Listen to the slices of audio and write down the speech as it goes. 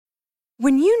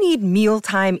When you need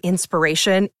mealtime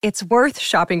inspiration, it's worth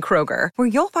shopping Kroger, where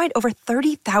you'll find over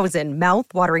 30,000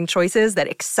 mouth-watering choices that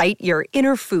excite your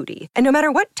inner foodie. And no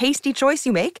matter what tasty choice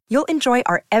you make, you'll enjoy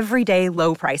our everyday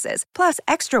low prices, plus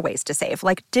extra ways to save,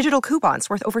 like digital coupons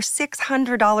worth over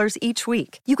 $600 each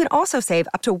week. You can also save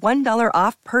up to $1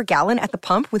 off per gallon at the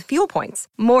pump with fuel points.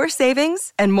 More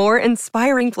savings and more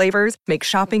inspiring flavors make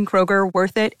shopping Kroger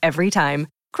worth it every time.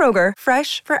 Kroger,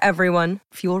 fresh for everyone.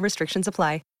 Fuel restrictions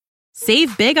apply.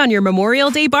 Save big on your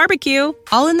Memorial Day barbecue,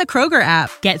 all in the Kroger app.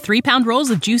 Get 3-pound rolls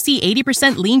of juicy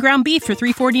 80% lean ground beef for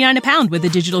 $3.49 a pound with a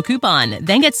digital coupon.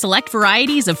 Then get select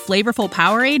varieties of flavorful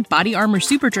Powerade, Body Armor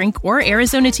Super Drink, or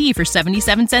Arizona tea for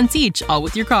 77 cents each, all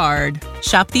with your card.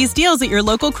 Shop these deals at your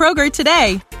local Kroger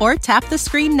today, or tap the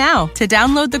screen now to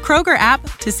download the Kroger app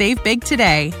to save big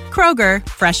today. Kroger,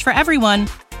 fresh for everyone.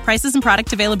 Prices and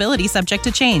product availability subject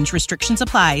to change. Restrictions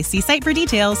apply. See site for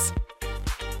details.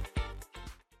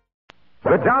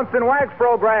 The Johnson Wax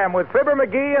Program with Fibber,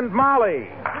 McGee, and Molly.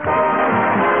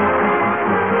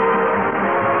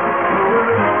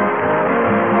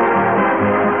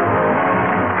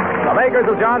 The makers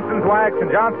of Johnson's Wax and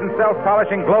Johnson's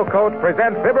Self-Polishing Glow Coat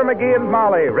present Fibber, McGee, and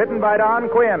Molly, written by Don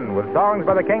Quinn, with songs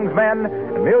by the King's Men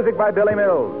and music by Billy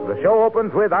Mills. The show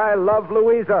opens with I Love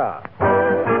Louisa.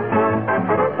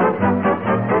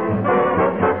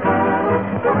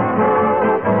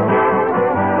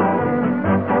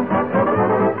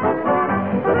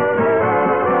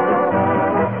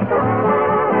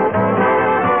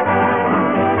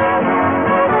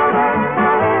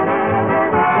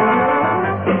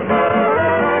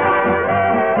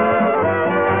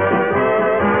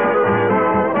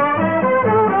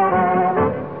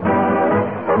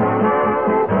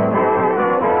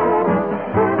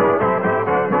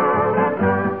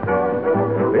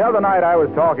 The other night I was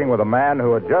talking with a man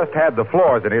who had just had the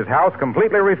floors in his house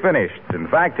completely refinished. In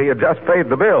fact, he had just paid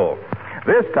the bill.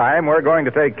 This time we're going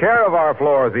to take care of our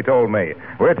floors, he told me.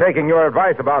 We're taking your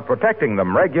advice about protecting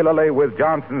them regularly with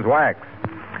Johnson's Wax.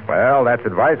 Well, that's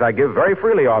advice I give very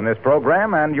freely on this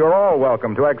program, and you're all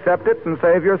welcome to accept it and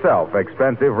save yourself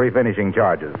expensive refinishing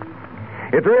charges.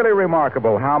 It's really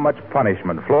remarkable how much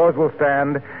punishment floors will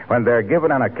stand when they're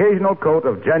given an occasional coat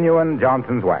of genuine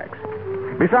Johnson's Wax.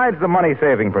 Besides the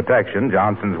money-saving protection,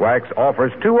 Johnson's Wax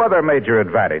offers two other major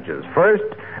advantages. First,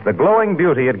 the glowing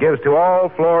beauty it gives to all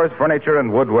floors, furniture,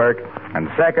 and woodwork. And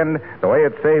second, the way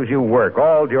it saves you work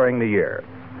all during the year.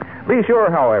 Be sure,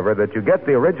 however, that you get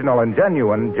the original and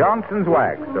genuine Johnson's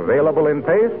Wax, available in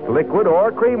paste, liquid,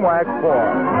 or cream wax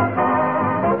form.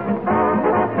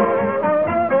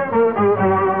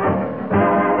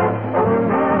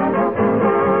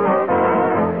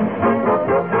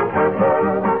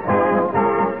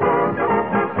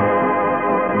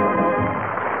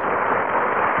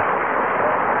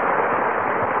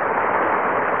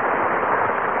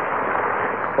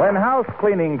 When house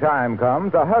cleaning time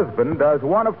comes, a husband does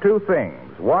one of two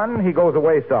things. One, he goes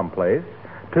away someplace.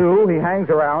 Two, he hangs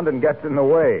around and gets in the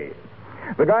way.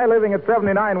 The guy living at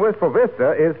 79 Wistful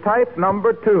Vista is type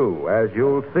number 2, as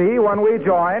you'll see when we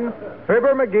join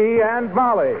Fibber, McGee, and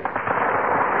Molly.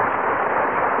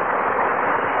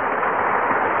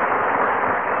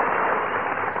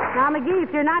 Now, McGee,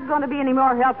 if you're not going to be any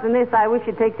more help than this, I wish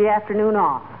you'd take the afternoon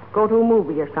off. Go to a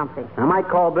movie or something. I might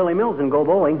call Billy Mills and go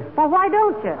bowling. Well, why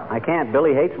don't you? I can't.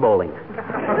 Billy hates bowling.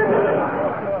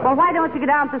 Well, why don't you go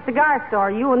down to the cigar store?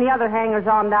 You and the other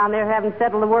hangers-on down there haven't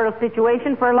settled the world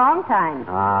situation for a long time.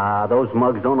 Ah, those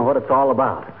mugs don't know what it's all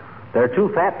about. They're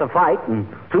too fat to fight and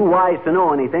too wise to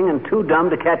know anything and too dumb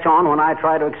to catch on when I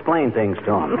try to explain things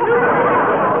to them.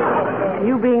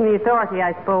 You being the authority,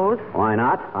 I suppose. Why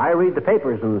not? I read the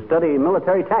papers and study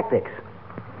military tactics.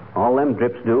 All them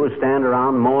drips do is stand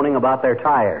around moaning about their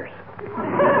tires.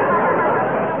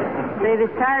 Say,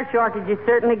 this tire shortage is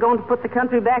certainly going to put the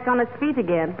country back on its feet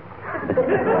again.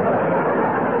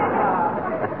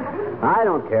 I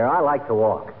don't care. I like to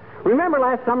walk. Remember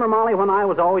last summer, Molly, when I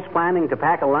was always planning to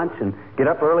pack a lunch and get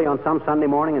up early on some Sunday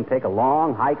morning and take a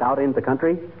long hike out into the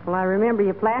country? Well, I remember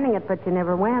you planning it, but you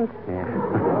never went. Yeah.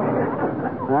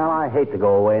 Well, I hate to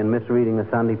go away and miss reading the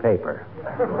Sunday paper.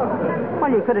 Well,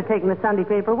 you could have taken the Sunday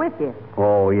paper with you.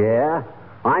 Oh, yeah?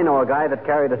 I know a guy that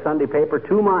carried a Sunday paper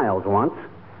 2 miles once.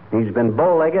 He's been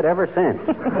bow-legged ever since.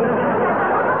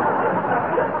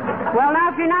 Well, now,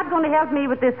 if you're not going to help me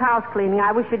with this house cleaning,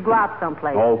 I wish you'd go out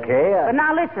someplace. Okay. But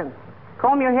now, listen.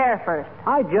 Comb your hair first.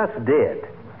 I just did.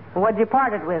 What'd you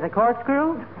part it with, a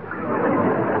corkscrew?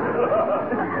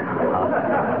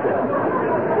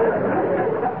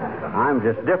 I'm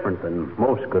just different than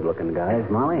most good-looking guys,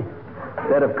 Molly.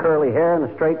 Instead of curly hair in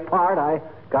a straight part, I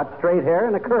got straight hair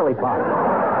in a curly part.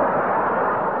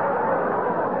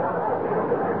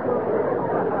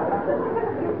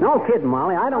 No kidding,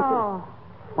 Molly. I don't... Oh.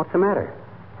 What's the matter?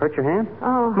 Hurt your hand?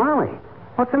 Oh. Molly,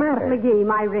 what's the matter? McGee,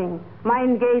 my ring. My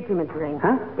engagement ring.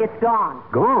 Huh? It's gone.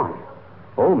 Gone.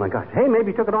 Oh, my gosh. Hey,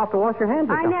 maybe you took it off to wash your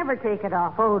hands or I something. never take it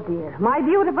off. Oh, dear. My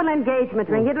beautiful engagement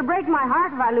ring. It'll break my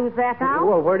heart if I lose that now.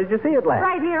 Well, where did you see it last?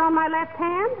 Right here on my left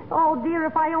hand. Oh, dear,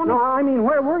 if I only... No, I mean,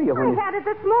 where were you? I had it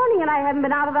this morning, and I haven't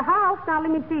been out of the house. Now,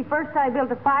 let me see. First, I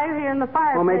built a fire here in the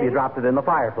fireplace. Well, maybe you dropped it in the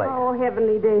fireplace. Oh,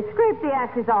 heavenly days. Scrape the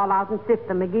ashes all out and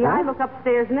sift them, McGee. Huh? I look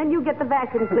upstairs, and then you get the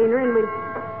vacuum cleaner, and we'll...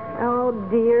 Oh,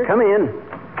 dear. Come in.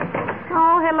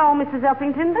 Oh, hello, Mrs.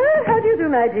 Uppington. How do you do,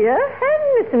 my dear?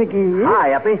 And Mr. McGee.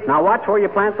 Hi, Uppy. Now, watch where you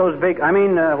plant those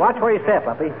watch where you step,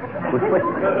 Uppy.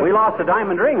 We lost a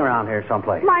diamond ring around here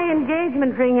someplace. My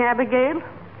engagement ring, Abigail.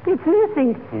 It's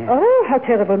missing. Yeah. Oh, how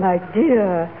terrible, my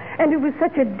dear. And it was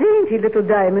such a dainty little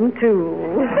diamond, too.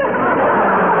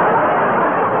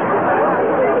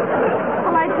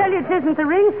 Well, I tell you, it isn't the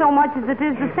ring so much as it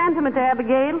is the sentiment,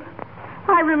 Abigail.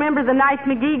 I remember the night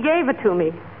McGee gave it to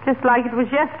me, just like it was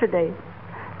yesterday.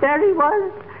 There he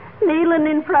was, kneeling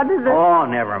in front of the... Oh,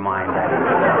 never mind that.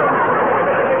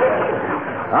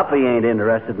 Uppy ain't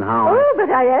interested in how... Oh, but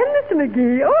I am, Mr.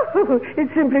 McGee. Oh,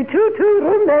 it's simply too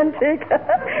romantic.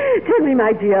 Tell me,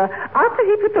 my dear, after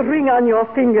he put the ring on your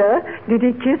finger, did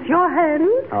he kiss your hand?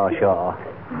 Oh, sure.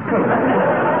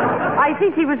 I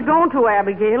think he was going to,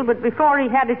 Abigail, but before he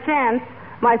had a chance,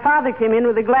 my father came in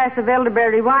with a glass of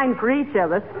elderberry wine for each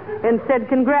of us and said,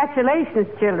 "Congratulations,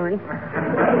 children."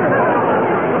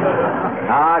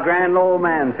 Grand old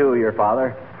man, too, your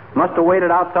father. Must have waited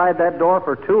outside that door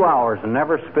for 2 hours and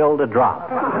never spilled a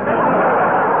drop.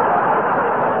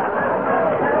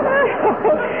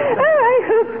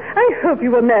 I hope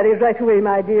you were married right away,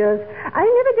 my dears. I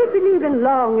never did believe in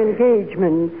long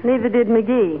engagements. Neither did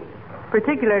McGee.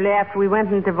 Particularly after we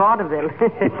went into vaudeville.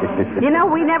 You know,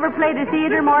 we never played a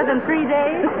theater more than 3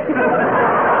 days.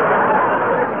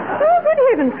 Oh, good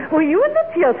heavens. Were you in the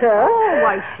theater? Oh,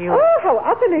 why, sure. Oh, how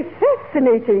utterly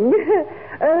fascinating.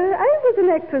 I was an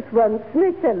actress once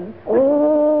myself.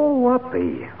 Oh,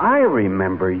 Uppy. I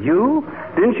remember you.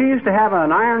 Didn't you used to have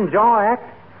an iron jaw act?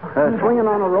 Swinging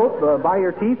on a rope by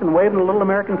your teeth and waving a little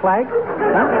American flag?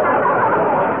 Huh?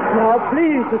 Now,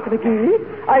 please, Mr. McGee,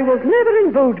 I was never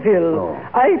in vaudeville. Oh.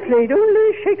 I played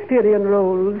only Shakespearean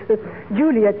roles.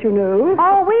 Juliet, you know.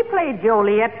 Oh, we played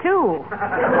Joliet, too.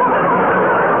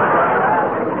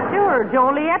 Sure,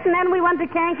 Joliet, and then we went to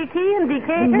Kankakee and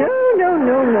Decatur. No.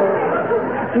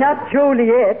 Not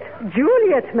Joliet.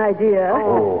 Juliet, my dear.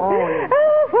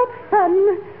 Oh, what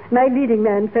fun. My leading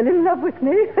man fell in love with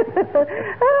me.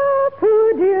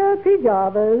 Poor dear P.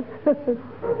 Jarvis.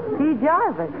 P.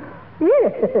 Jarvis?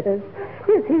 Yes,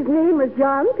 his name was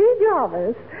John P.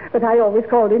 Jarvis, but I always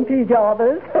called him P.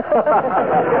 Jarvis.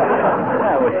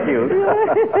 That was cute.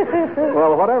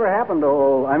 Well, whatever happened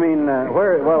to,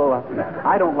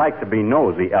 I don't like to be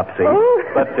nosy, Upsy,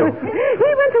 but... He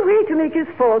went away to make his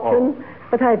fortune,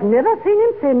 but I've never seen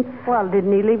him since. Well,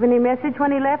 didn't he leave any message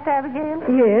when he left, Abigail?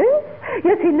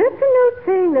 Yes, he left a note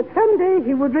saying that someday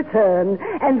he would return,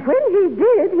 and when he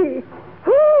did,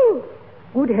 Oh,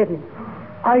 good heavens.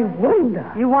 I wonder.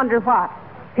 You wonder what?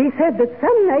 He said that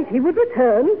some night he would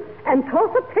return and toss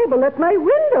a pebble at my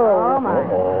window. Oh, my.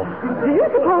 Do you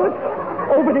suppose?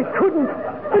 Oh, but it couldn't.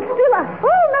 But still, I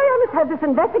must have this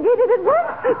investigated at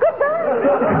once. Goodbye.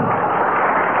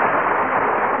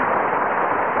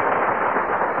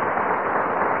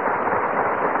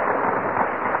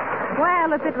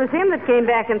 Well, if it was him that came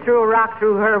back and threw a rock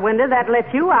through her window, that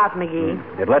lets you out, McGee.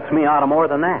 It lets me out of more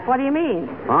than that. What do you mean?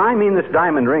 I mean this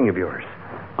diamond ring of yours.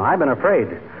 I've been afraid.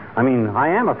 I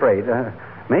am afraid.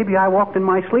 Maybe I walked in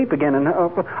my sleep again. And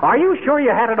are you sure you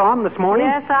had it on this morning?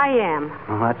 Yes, I am.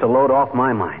 Oh, that's a load off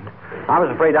my mind. I was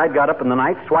afraid I'd got up in the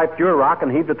night, swiped your rock, and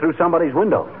heaved it through somebody's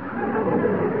window.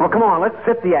 Well, come on, let's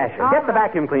sift the ashes. Get the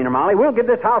vacuum cleaner, Molly. We'll get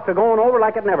this house going over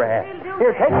like it never has.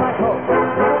 Here, take my coat.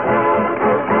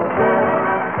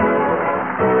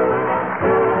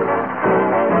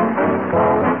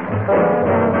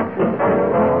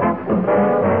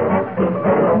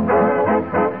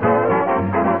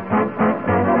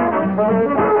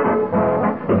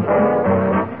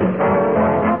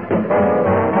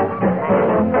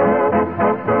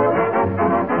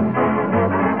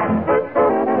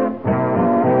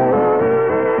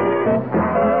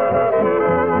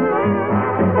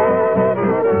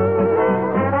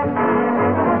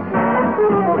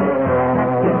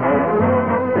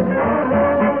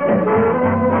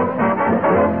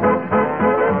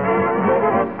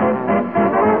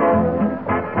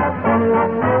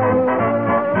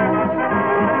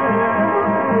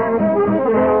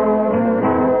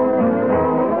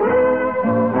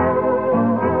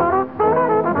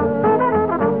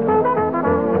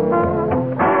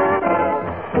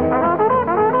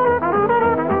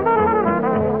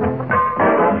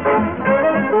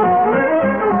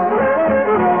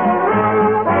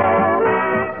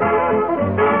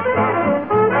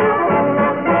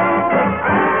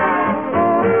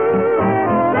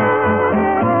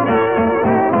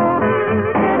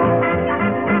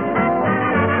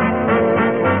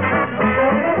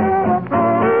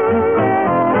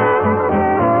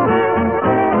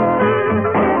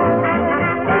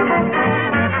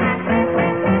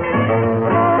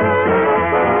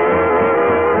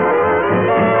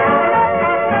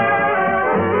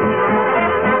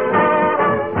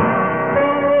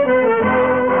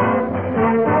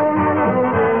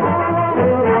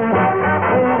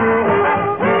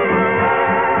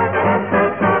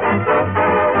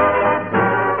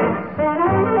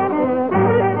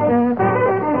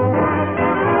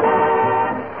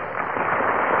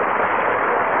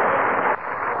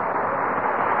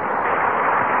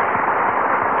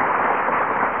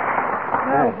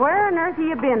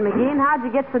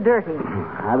 get so dirty?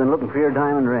 I've been looking for your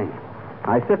diamond ring.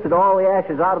 I sifted all the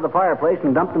ashes out of the fireplace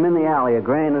and dumped them in the alley, a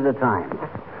grain at a time.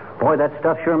 Boy, that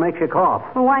stuff sure makes you cough.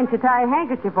 Well, why didn't you tie a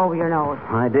handkerchief over your nose?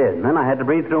 I did, and then I had to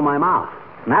breathe through my mouth.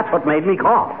 And that's what made me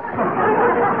cough.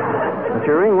 But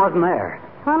your ring wasn't there.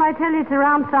 Well, I tell you, it's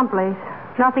around someplace.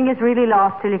 Nothing is really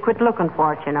lost till you quit looking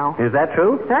for it, you know. Is that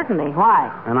true? Certainly.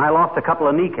 Why? And I lost a couple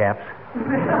of kneecaps.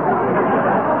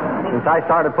 Since I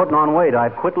started putting on weight,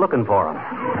 I've quit looking for them.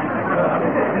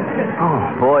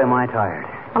 Oh, boy, am I tired.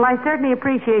 Well, I certainly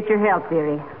appreciate your help,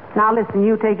 dearie. Now, listen,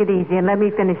 you take it easy and let me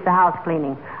finish the house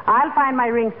cleaning. I'll find my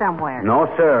ring somewhere. No,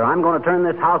 sir. I'm going to turn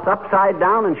this house upside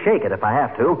down and shake it if I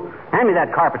have to. Hand me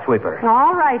that carpet sweeper.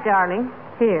 All right, darling.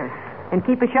 Here. And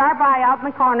keep a sharp eye out in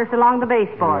the corners along the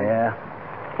baseboard. Yeah.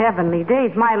 Heavenly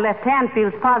days, my left hand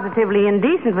feels positively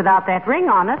indecent without that ring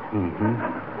on it.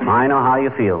 Mm-hmm. I know how you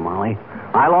feel, Molly.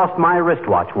 I lost my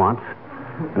wristwatch once.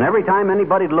 And every time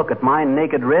anybody'd look at my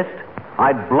naked wrist,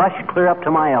 I'd blush clear up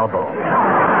to my elbow.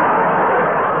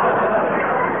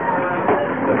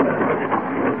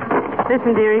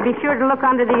 Listen, dearie, be sure to look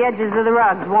under the edges of the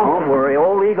rugs, won't you? Don't worry.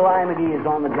 Old Eagle Eye McGee is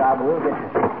on the job. We'll get you.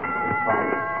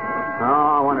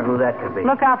 Oh, I wonder who that could be.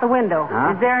 Look out the window.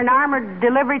 Huh? Is there an armored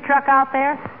delivery truck out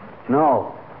there?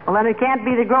 No. Well, then it can't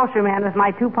be the grocery man with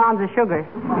my 2 pounds of sugar.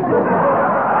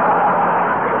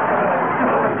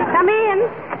 Come in.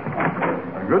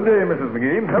 Good day, Mrs.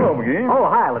 McGee. Hello, McGee. Oh,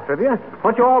 hi, Latrivia.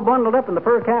 What you all bundled up in the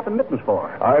fur cap and mittens for?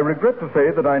 I regret to say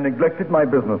that I neglected my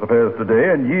business affairs today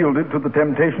and yielded to the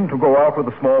temptation to go out with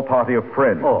a small party of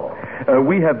friends. Oh.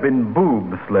 We have been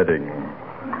boob sledding.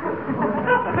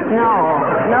 No.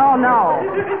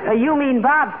 You mean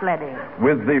bobsledding.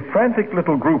 With the frantic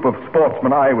little group of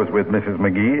sportsmen I was with, Mrs.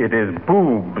 McGee, it is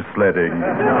boob sledding.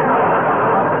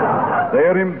 They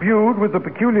are imbued with the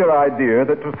peculiar idea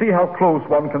that to see how close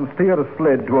one can steer a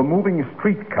sled to a moving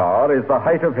streetcar is the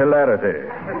height of hilarity.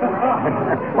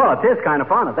 Well, it is kind of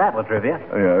fun at that, Latrivia.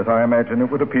 Yes, I imagine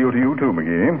it would appeal to you too,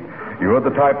 McGee. You're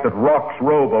the type that rocks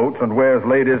rowboats and wears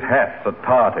ladies' hats at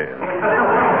parties.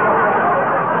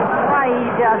 Why,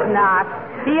 he does not.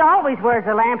 He always wears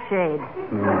a lampshade.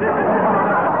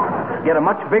 Get a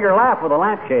much bigger laugh with a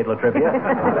lampshade, Latrivia.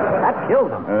 That kills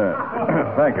him.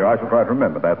 Thank you. I shall try to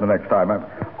remember that the next time.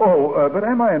 But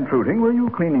am I intruding? Were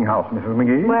you cleaning house, Mrs.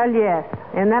 McGee? Well, yes.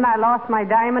 And then I lost my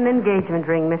diamond engagement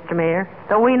ring, Mr. Mayor.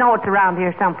 So we know it's around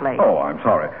here someplace. Oh, I'm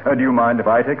sorry. Do you mind if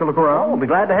I take a look around? Oh, I'll be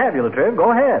glad to have you, Latriv.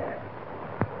 Go ahead.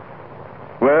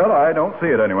 Well, I don't see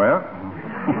it anywhere.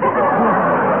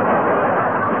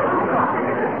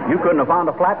 You couldn't have found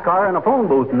a flat car and a phone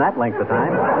booth in that length of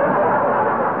time.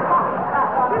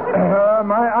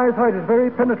 My eyesight is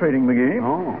very penetrating, McGee.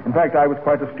 Oh. In fact, I was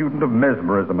quite a student of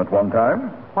mesmerism at one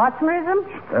time. What's mesmerism?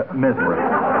 Mesmerism.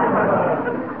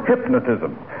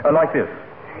 Hypnotism. Like this.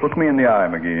 Look me in the eye,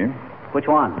 McGee. Which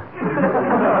one?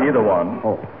 Either one.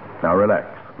 Oh. Now relax.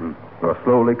 You're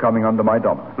slowly coming under my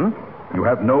dominance. You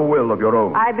have no will of your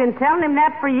own. I've been telling him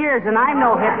that for years, and I'm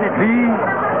no hypnotist. Please.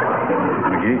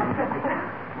 McGee.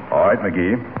 All right,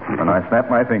 McGee. When I snap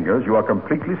my fingers, you are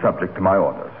completely subject to my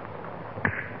orders.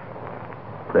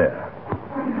 There.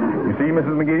 You see,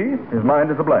 Mrs. McGee? His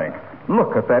mind is a blank.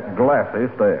 Look at that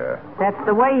glassy stare. That's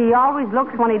the way he always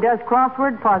looks when he does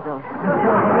crossword puzzles.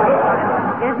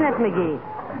 Isn't it, McGee?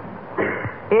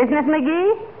 Isn't it,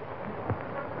 McGee?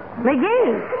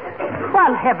 McGee?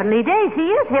 Well, heavenly days,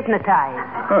 he is hypnotized.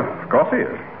 Of course he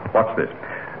is. Watch this.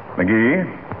 McGee,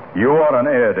 you are an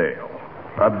Airedale.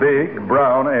 A big,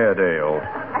 brown Airedale.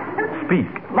 Speak.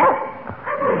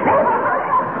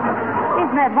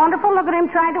 Isn't that wonderful? Look at him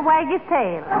trying to wag his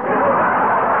tail.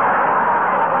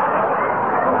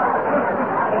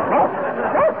 No.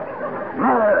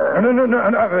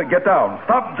 Get down.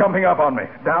 Stop jumping up on me.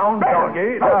 Down,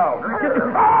 doggy, down.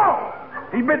 Oh!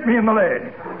 He bit me in the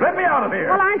leg. Let me out of here.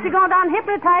 Well, aren't you going to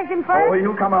unhypnotize him first? Oh,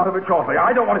 he'll come out of it shortly.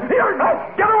 I don't want to see him.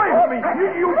 Get away from me.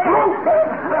 You brute.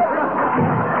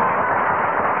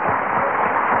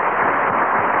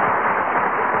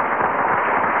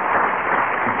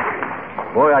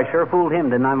 Boy, I sure fooled him,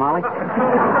 didn't I, Molly?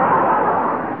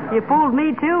 You fooled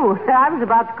me, too. I was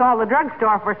about to call the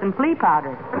drugstore for some flea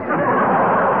powder.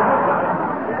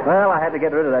 Well, I had to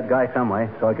get rid of that guy some way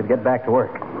so I could get back to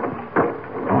work.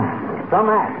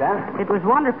 Some act, huh? It was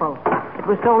wonderful. It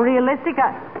was so realistic.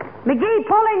 McGee,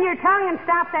 pull in your tongue and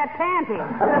stop that panting.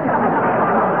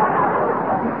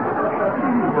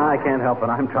 I can't help it.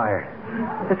 I'm tired.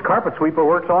 This carpet sweeper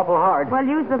works awful hard. Well,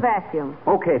 use the vacuum.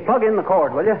 Okay, plug in the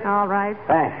cord, will you? All right.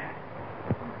 Thanks.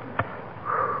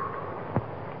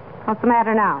 What's the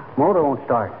matter now? Motor won't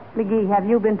start. McGee, have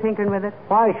you been tinkering with it?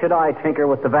 Why should I tinker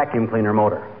with the vacuum cleaner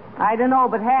motor? I don't know,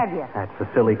 but have you? That's a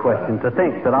silly question to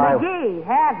think that I... McGee,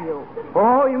 have you?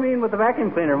 Oh, you mean with the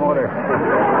vacuum cleaner motor?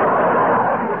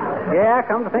 Yeah,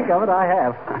 come to think of it, I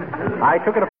have. I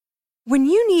took it... When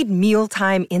you need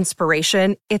mealtime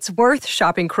inspiration, it's worth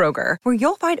shopping Kroger, where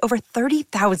you'll find over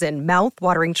 30,000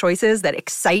 mouth-watering choices that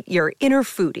excite your inner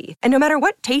foodie. And no matter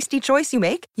what tasty choice you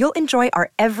make, you'll enjoy our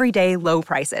everyday low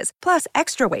prices, plus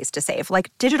extra ways to save,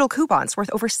 like digital coupons worth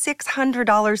over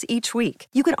 $600 each week.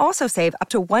 You can also save up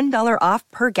to $1 off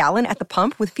per gallon at the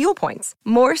pump with fuel points.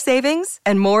 More savings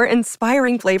and more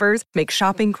inspiring flavors make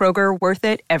shopping Kroger worth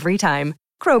it every time.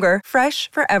 Kroger, fresh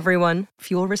for everyone.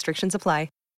 Fuel restrictions apply.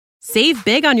 Save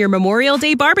big on your Memorial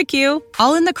Day barbecue,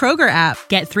 all in the Kroger app.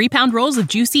 Get 3-pound rolls of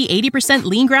juicy 80%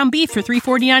 lean ground beef for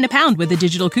 $3.49 a pound with a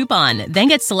digital coupon. Then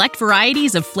get select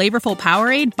varieties of flavorful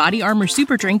Powerade, Body Armor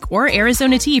Super Drink, or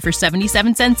Arizona tea for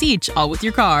 77 cents each, all with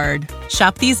your card.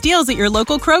 Shop these deals at your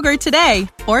local Kroger today,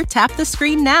 or tap the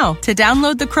screen now to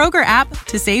download the Kroger app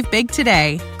to save big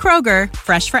today. Kroger,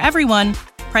 fresh for everyone.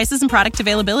 Prices and product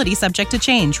availability subject to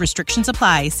change. Restrictions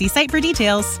apply. See site for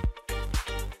details.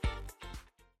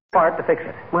 Part to fix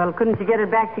it. Well, couldn't you get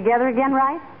it back together again,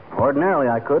 right? Ordinarily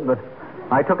I could, but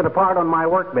I took it apart on my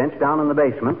workbench down in the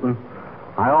basement, and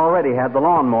I already had the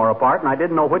lawnmower apart, and I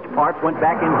didn't know which parts went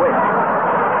back in which.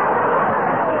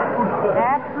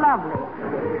 That's lovely.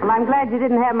 Well, I'm glad you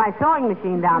didn't have my sewing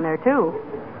machine down there, too.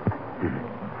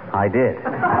 I did.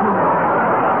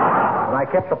 But I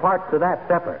kept the parts to that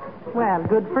separate. Well,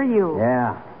 good for you.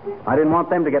 Yeah. I didn't want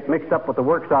them to get mixed up with the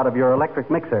works out of your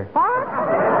electric mixer. What?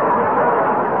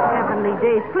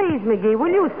 Days. Please, McGee,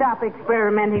 will you stop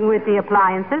experimenting with the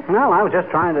appliances? Well, I was just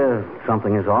trying to...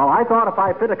 Something is all. I thought if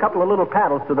I fit a couple of little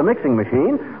paddles to the mixing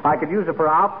machine, I could use it for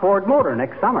an outboard motor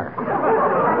next summer.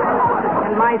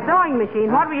 And my sewing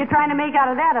machine, what were you trying to make out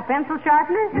of that, a pencil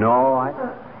sharpener? No,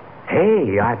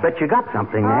 Hey, I bet you got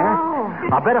something there. Oh.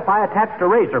 I'll bet if I attached a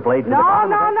razor blade to the bottom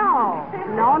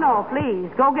No, please.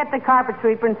 Go get the carpet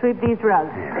sweeper and sweep these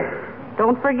rugs. Yeah.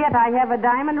 Don't forget, I have a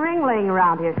diamond ring laying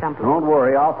around here someplace. Don't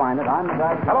worry, I'll find it. I'm the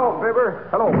guy. Hello, Fibber.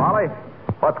 Hello, Molly.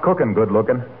 What's cooking, good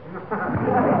looking?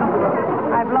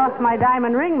 I've lost my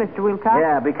diamond ring, Mr. Wilcox.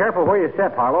 Yeah, be careful where you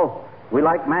step, Harlow. We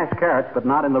like mashed carrots, but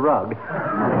not in the rug.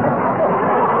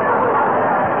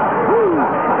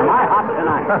 My hot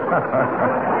tonight.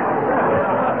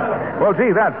 Well,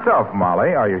 gee, that's tough,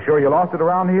 Molly. Are you sure you lost it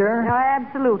around here? No,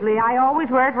 absolutely. I always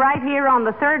wear it right here on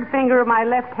the third finger of my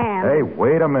left hand. Hey,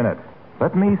 wait a minute.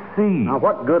 Let me see. Now,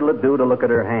 what good will it do to look at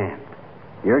her hand?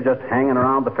 You're just hanging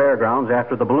around the fairgrounds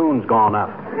after the balloon's gone up.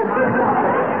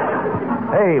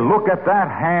 Hey, look at that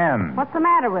hand. What's the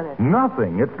matter with it?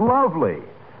 Nothing. It's lovely.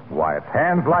 Why, it's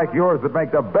hands like yours that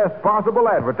make the best possible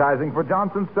advertising for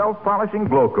Johnson's self-polishing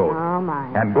Glow Coat. Oh, my.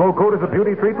 And Glow Coat is a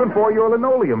beauty treatment for your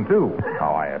linoleum, too.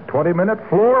 Oh, I had 20-minute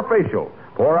floor facial.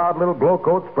 Pour out little Glow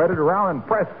Coat, spread it around, and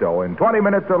presto, in 20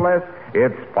 minutes or less,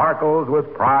 it sparkles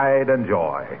with pride and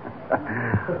joy.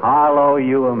 Harlow,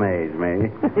 you amaze me.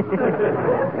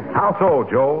 How so,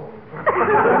 Joe?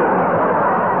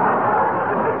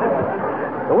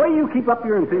 The way you keep up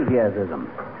your enthusiasm.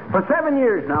 For 7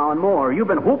 years now and more, you've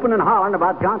been whooping and hollering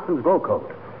about Johnson's Glow Coat.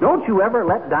 Don't you ever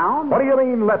let down? What do you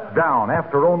mean, let down?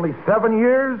 After only 7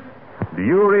 years? Do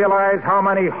you realize how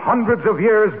many hundreds of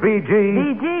years,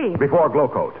 BG? Before Glow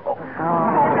Coat? Oh.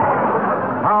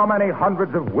 How many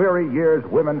hundreds of weary years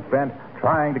women spent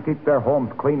trying to keep their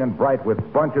homes clean and bright with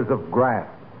bunches of grass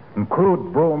and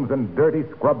crude brooms and dirty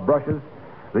scrub brushes?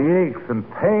 The aches and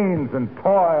pains and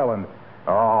toil and...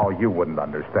 Oh, you wouldn't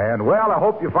understand. Well, I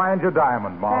hope you find your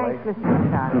diamond, Molly. Thanks, Mr.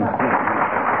 Wilcox.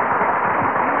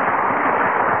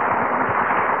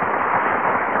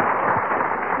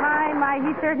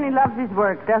 He certainly loves his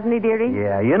work, doesn't he, dearie?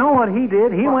 Yeah, you know what he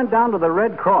did? He went down to the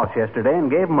Red Cross yesterday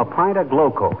and gave him a pint of Glow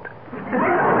Coat.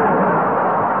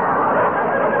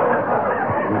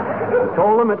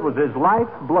 Told him it was his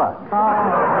life's blood.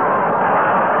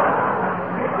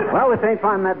 Well, this ain't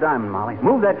finding that diamond, Molly.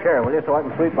 Move that chair, will you, so I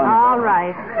can sweep on it. All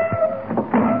right.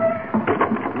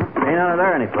 Ain't under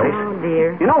there any place. Oh,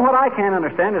 dear. You know what I can't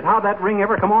understand is how that ring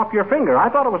ever come off your finger. I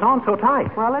thought it was on so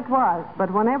tight. Well, it was,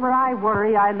 but whenever I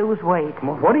worry, I lose weight.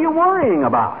 Well, what are you worrying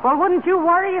about? Well, wouldn't you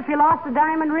worry if you lost a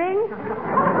diamond ring?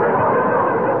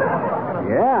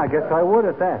 Yeah, I guess I would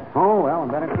at that. Oh, well, I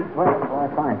better keep quiet until I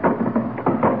find it.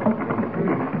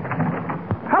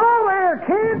 Hello there,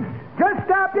 kids. Just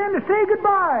stopped in to say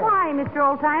goodbye. Why, Mr.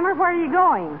 Oldtimer, where are you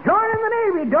going? Joining the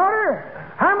Navy, daughter.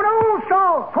 I'm an old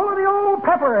salt full of the old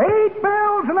pepper. 8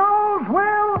 bells and all's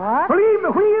well. What? Believe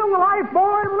the wheel, the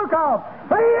lifeboy, and the lookout.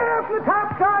 Lay air from the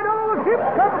topside, all the ship's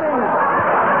company.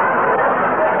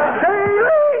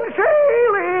 Sailing,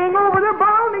 sailing over the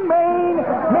bounding main.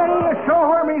 Many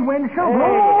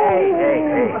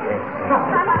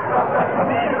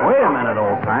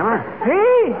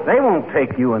They won't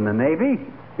take you in the Navy.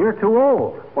 You're too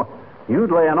old. Well,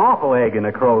 you'd lay an awful egg in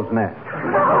a crow's nest.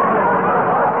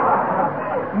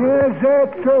 Yes,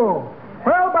 that's so.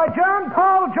 Well, by John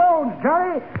Paul Jones,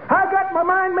 Johnny, I got my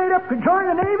mind made up to join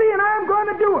the Navy, and I'm going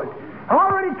to do it. I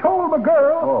already told my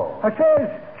girl. I says,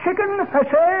 chicken, I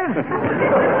says,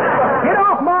 get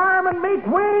off my arm and make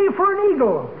way for an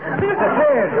eagle. I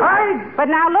says, But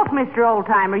now look, Mr.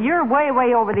 Oldtimer, you're way,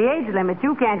 way over the age limit.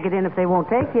 You can't get in if they won't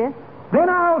take you. Then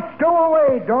I'll stow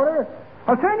away, daughter.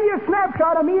 I'll send you a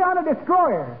snapshot of me on a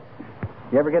destroyer.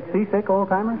 You ever get seasick,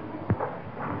 old-timer?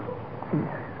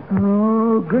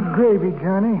 Oh, good gravy,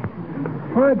 Johnny.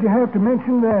 Why'd you have to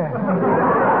mention that?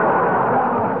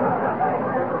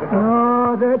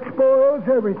 Oh, that spoils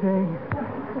everything.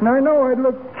 And I know I'd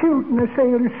look cute in a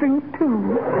sailor suit,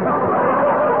 too.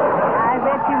 I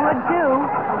bet you would, too.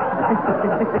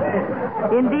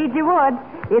 Indeed you would.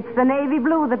 It's the navy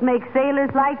blue that makes sailors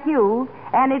like you,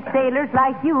 and it's sailors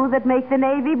like you that make the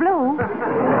navy blue.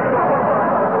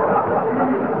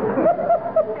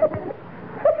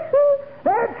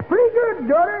 That's pretty good,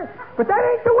 daughter, but that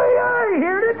ain't the way I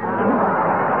heard it.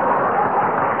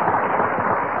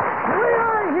 The way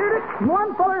I heard it,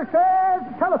 one feller says,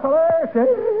 t'other feller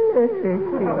says,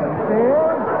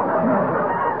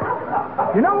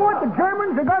 you know what the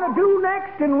Germans are going to do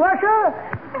next in Russia?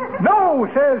 No,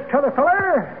 says t'other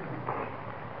feller.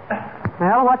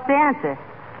 Well, what's the answer?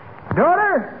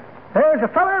 Daughter, there's a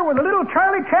feller with a little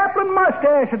Charlie Chaplin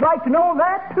mustache who'd like to know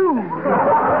that, too.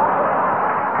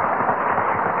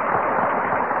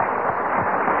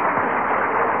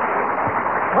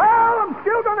 Well, I'm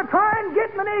still going to try and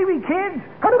get in the Navy, kids.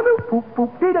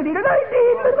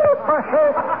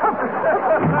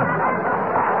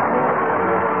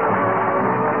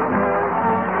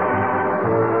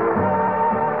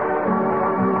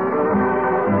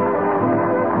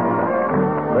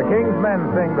 The King's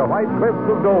Men sing The White Cliffs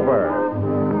of Dover.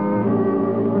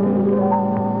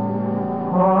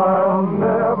 I'll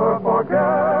never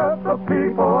forget the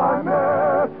people I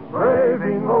met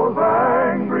braving those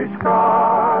angry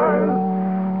skies.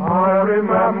 I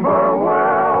remember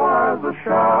well as the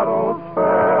shadows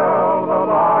fell, the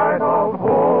light of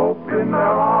hope in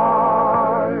their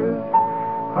eyes.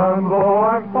 And though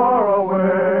I'm far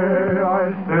away,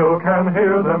 I still can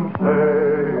hear them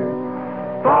say,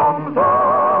 thumbs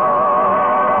up.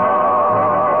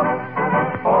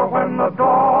 For when the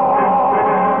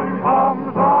dawn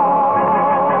comes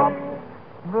up,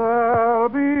 there'll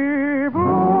be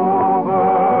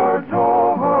bluebirds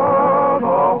over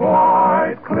the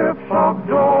white cliffs of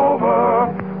Dover.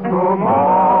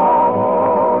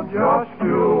 Tomorrow, just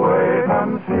you wait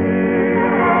and see.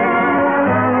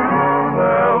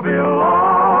 There'll be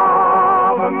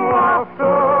love and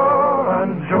laughter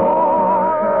and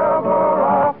joy ever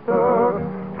after.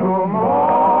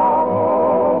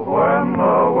 Tomorrow, when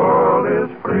the world is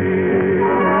free.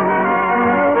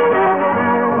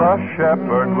 The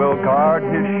shepherd will guard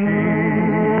his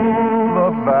sheep, the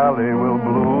valley will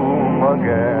bloom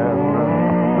again,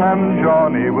 and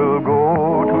Johnny will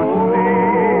go to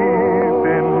sleep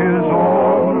in his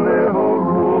own little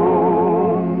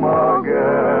room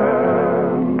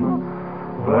again.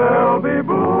 There'll be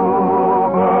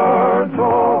bluebirds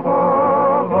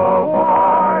over the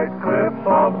white cliffs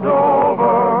of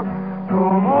Dover.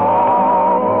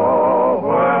 Tomorrow,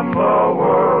 when the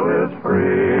world is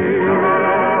free.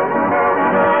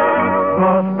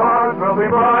 The stars will be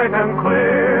bright and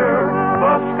clear,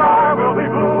 the sky will be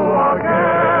blue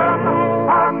again,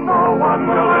 and no one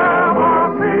will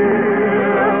ever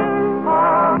fear,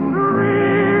 and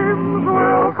dreams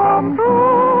will come true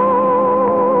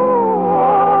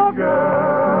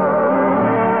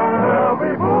again. There'll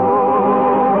be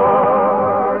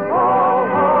bluebirds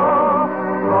over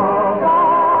the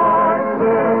white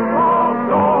cliffs of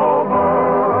Dover.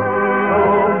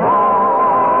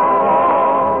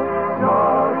 Tomorrow,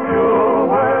 just you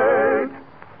wait and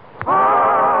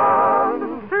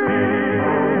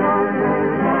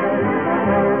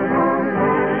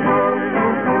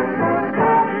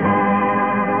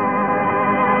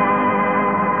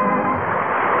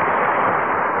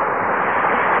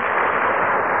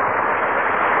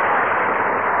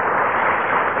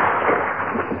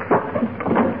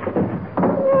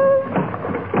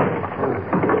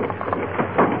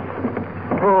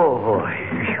Oh, boy.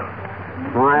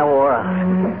 My world.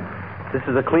 This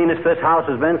is the cleanest this house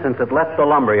has been since it left the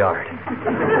lumberyard.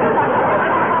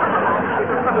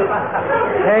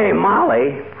 Hey,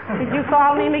 Molly. Did you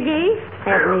call me, McGee?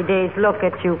 Heavenly days, look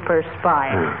at you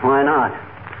perspire. Why not?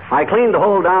 I cleaned the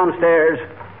whole downstairs,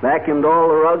 vacuumed all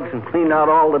the rugs, and cleaned out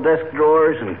all the desk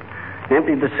drawers, and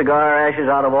Emptied the cigar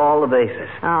ashes out of all the vases.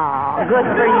 Oh, good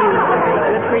for you, Jerry.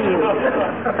 Good for you.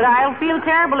 But I'll feel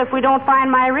terrible if we don't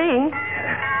find my ring.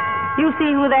 You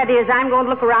see who that is. I'm going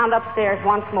to look around upstairs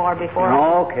once more before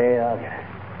Okay.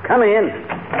 Come in.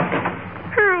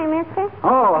 Hi, mister.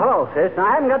 Oh, hello, sis.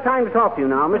 Now, I haven't got time to talk to you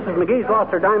now. Mrs. McGee's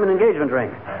lost her diamond engagement ring.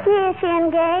 Is she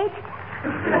engaged?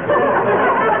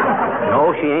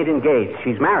 No, she ain't engaged.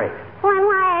 She's married. Well,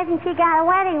 why hasn't she got a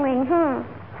wedding ring?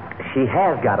 She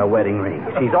has got a wedding ring.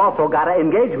 She's also got an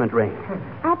engagement ring.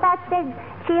 I thought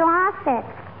she lost it.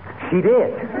 She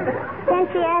did. Then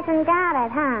she hasn't got it,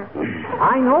 huh?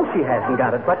 I know she hasn't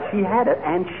got it, but she had it,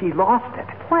 and she lost it.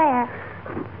 Where?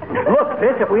 Look,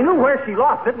 sis, if we knew where she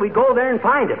lost it, we'd go there and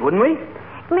find it, wouldn't we?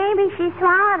 Maybe she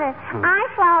swallowed it. I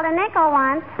swallowed a nickel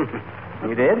once.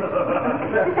 You did?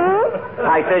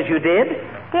 I says you did?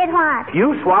 Did what?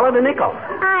 You swallowed a nickel.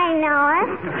 I know it.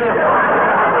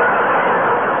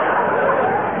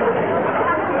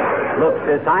 Look,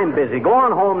 sis, I'm busy. Go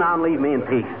on home now and leave me in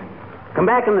peace. Come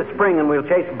back in the spring and we'll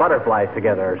chase butterflies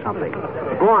together or something.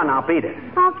 Go on now, beat it.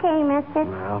 Okay, mister.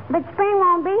 Well. But spring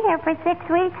won't be here for 6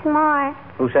 weeks more.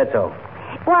 Who said so?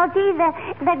 Well, gee, the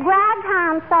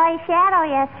groghound saw his shadow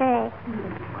yesterday.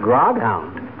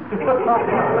 Groghound?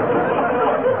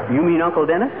 You mean Uncle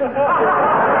Dennis?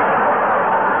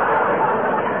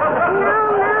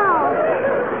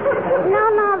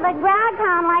 No, the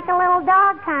groghound, like a little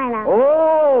dog, kind of.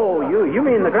 Oh, you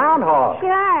mean the groundhog?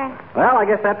 Sure. Well, I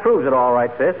guess that proves it all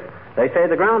right, sis. They say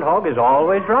the groundhog is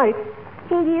always right.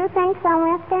 Gee, do you think so,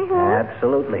 mister?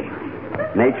 Absolutely.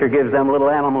 Nature gives them little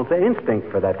animals the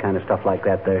instinct for that kind of stuff like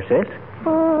that there, sis.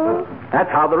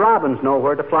 That's how the robins know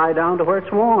where to fly down to where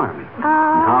it's warm.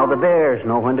 And how the bears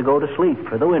know when to go to sleep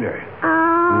for the winter.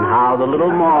 And how the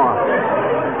little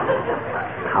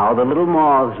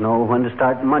moths know when to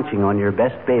start munching on your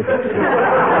best babies.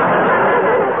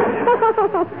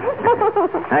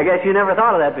 I guess you never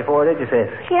thought of that before, did you, sis?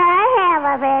 Sure, I have,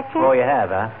 I bet you. Oh, you have,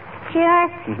 huh? Sure.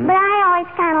 But I always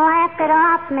kind of laughed it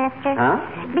off, mister. Huh?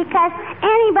 Because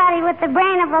anybody with the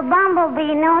brain of a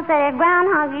bumblebee knows that a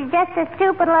groundhog is just a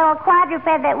stupid little quadruped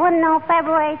that wouldn't know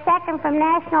February 2nd from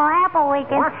National Apple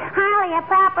Week and hardly a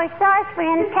proper source for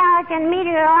intelligent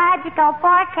meteorological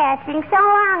forecasting. So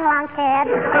long,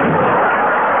 lunkhead.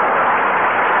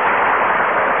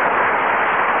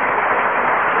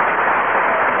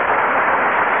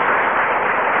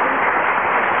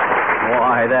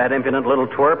 Why, that impudent little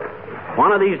twerp.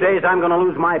 One of these days I'm going to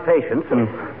lose my patience and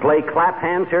play clap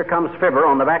hands, here comes Fibber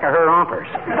on the back of her rompers.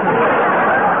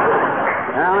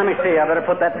 Now, let me see. I better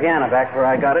put that piano back where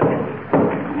I got it.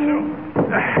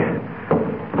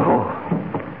 Oh,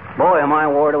 boy, am I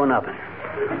wore to nothing.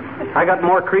 I got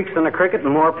more creaks than a cricket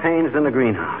and more pains than a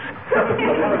greenhouse.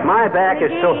 My back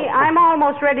is so... I'm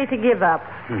almost ready to give up.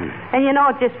 And you know,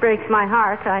 it just breaks my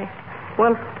heart.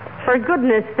 Well, for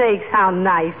goodness sakes, how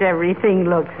nice everything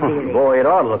looks, dearie. Boy, it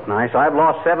ought to look nice. I've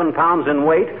lost 7 pounds in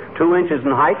weight, 2 inches in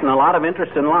height, and a lot of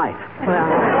interest in life. Well,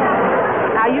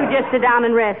 now you just sit down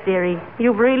and rest, dearie.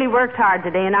 You've really worked hard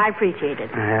today, and I appreciate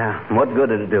it. Yeah, what good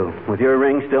did it do? With your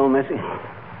ring still missing?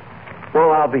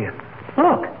 Well, I'll be...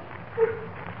 Look.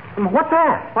 What's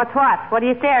that? What's what? What are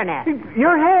you staring at?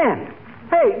 Your hand.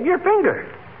 Hey, your finger.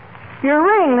 Your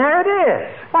ring, there it is.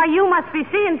 Why, you must be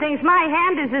seeing things. My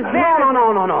hand is as bad as...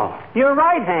 No. Your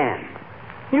right hand.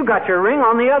 You got your ring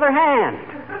on the other hand.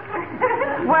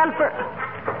 Well,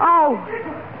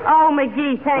 Oh,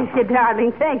 McGee, thank you,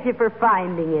 darling. Thank you for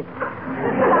finding it.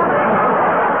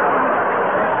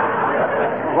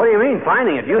 What do you mean,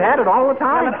 finding it? You had it all the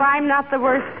time. Well, if I'm not the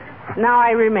worst... Now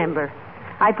I remember.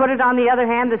 I put it on the other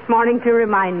hand this morning to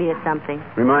remind me of something.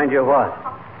 Remind you of what?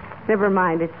 Never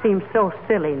mind. It seems so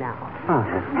silly now.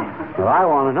 Well, I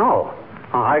want to know.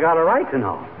 I got a right to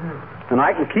know. And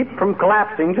I can keep from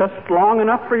collapsing just long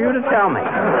enough for you to tell me.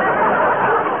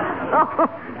 Oh,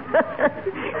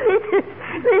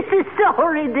 this is so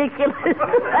ridiculous.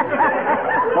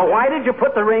 Well, why did you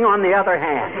put the ring on the other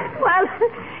hand? Well,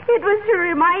 it was to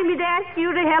remind me to ask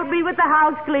you to help me with the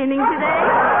house cleaning today.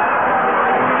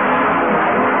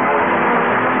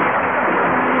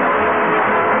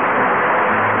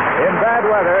 In bad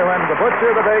weather, when the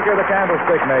butcher, the baker, the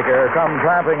candlestick maker come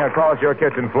tramping across your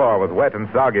kitchen floor with wet and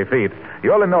soggy feet,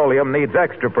 your linoleum needs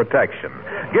extra protection.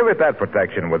 Give it that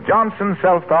protection with Johnson's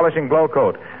self-polishing glow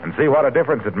coat and see what a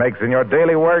difference it makes in your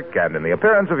daily work and in the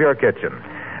appearance of your kitchen.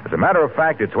 As a matter of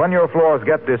fact, it's when your floors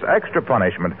get this extra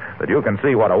punishment that you can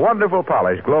see what a wonderful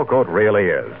polish glow coat really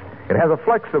is. It has a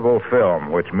flexible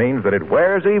film, which means that it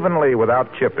wears evenly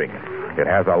without chipping. It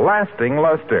has a lasting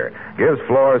luster, gives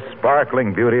floors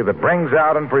sparkling beauty that brings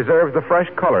out and preserves the fresh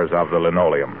colors of the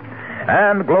linoleum.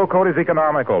 And Glow Coat is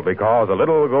economical because a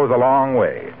little goes a long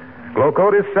way. Glow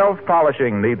Coat is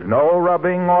self-polishing, needs no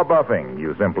rubbing or buffing.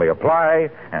 You simply apply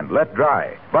and let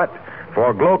dry. But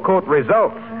for Glow Coat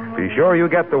results, be sure you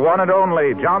get the one and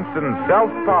only Johnston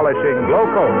self-polishing Glow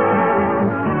Coat.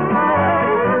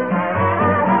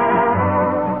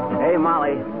 Hey,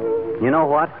 Molly, you know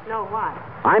what? No, what?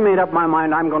 I made up my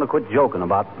mind I'm going to quit joking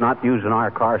about not using our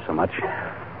car so much.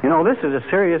 You know, this is a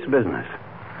serious business.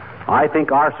 I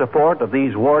think our support of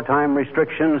these wartime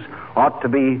restrictions ought to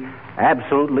be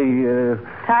absolutely...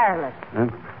 Tireless.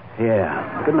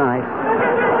 Yeah. Good night.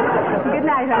 Good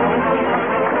night, honey.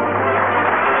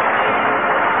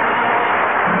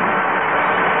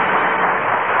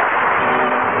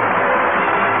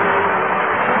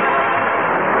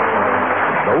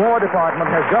 The War Department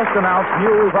has just announced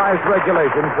new revised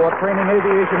regulations for training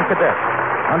aviation cadets.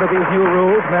 Under these new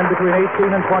rules, men between 18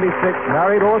 and 26,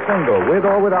 married or single, with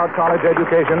or without college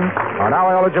education, are now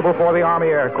eligible for the Army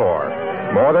Air Corps.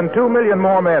 More than 2 million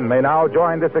more men may now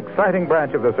join this exciting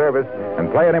branch of the service and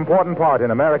play an important part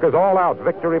in America's all-out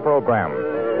victory program.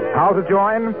 How to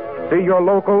join? See your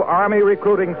local Army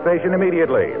recruiting station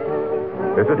immediately.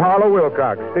 This is Harlow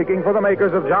Wilcox speaking for the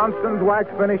makers of Johnston's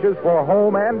Wax Finishes for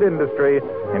Home and Industry,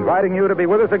 inviting you to be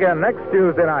with us again next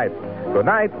Tuesday night. Good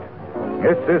night.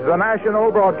 This is the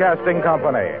National Broadcasting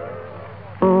Company.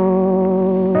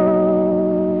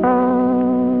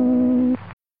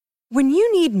 When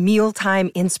you need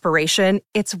mealtime inspiration,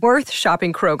 it's worth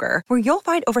shopping Kroger, where you'll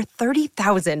find over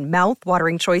 30,000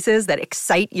 mouth-watering choices that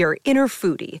excite your inner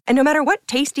foodie. And no matter what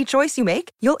tasty choice you make,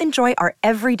 you'll enjoy our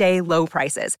everyday low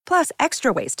prices, plus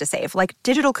extra ways to save, like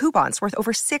digital coupons worth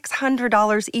over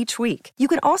 $600 each week. You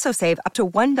can also save up to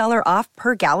 $1 off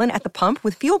per gallon at the pump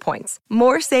with fuel points.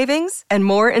 More savings and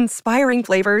more inspiring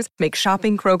flavors make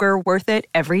shopping Kroger worth it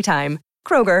every time.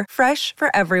 Kroger, fresh for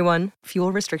everyone.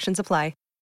 Fuel restrictions apply.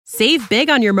 Save big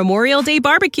on your Memorial Day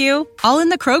barbecue, all in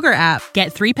the Kroger app.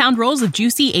 Get 3-pound rolls of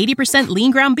juicy 80%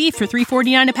 lean ground beef for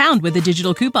 $3.49 a pound with a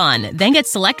digital coupon. Then get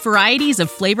select varieties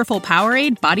of flavorful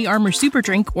Powerade, Body Armor Super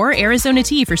Drink, or Arizona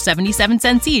tea for 77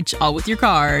 cents each, all with your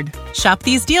card. Shop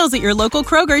these deals at your local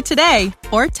Kroger today,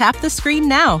 or tap the screen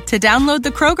now to download the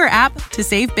Kroger app to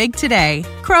save big today.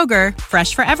 Kroger,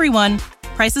 fresh for everyone.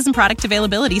 Prices and product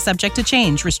availability subject to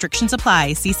change. Restrictions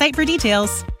apply. See site for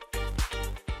details.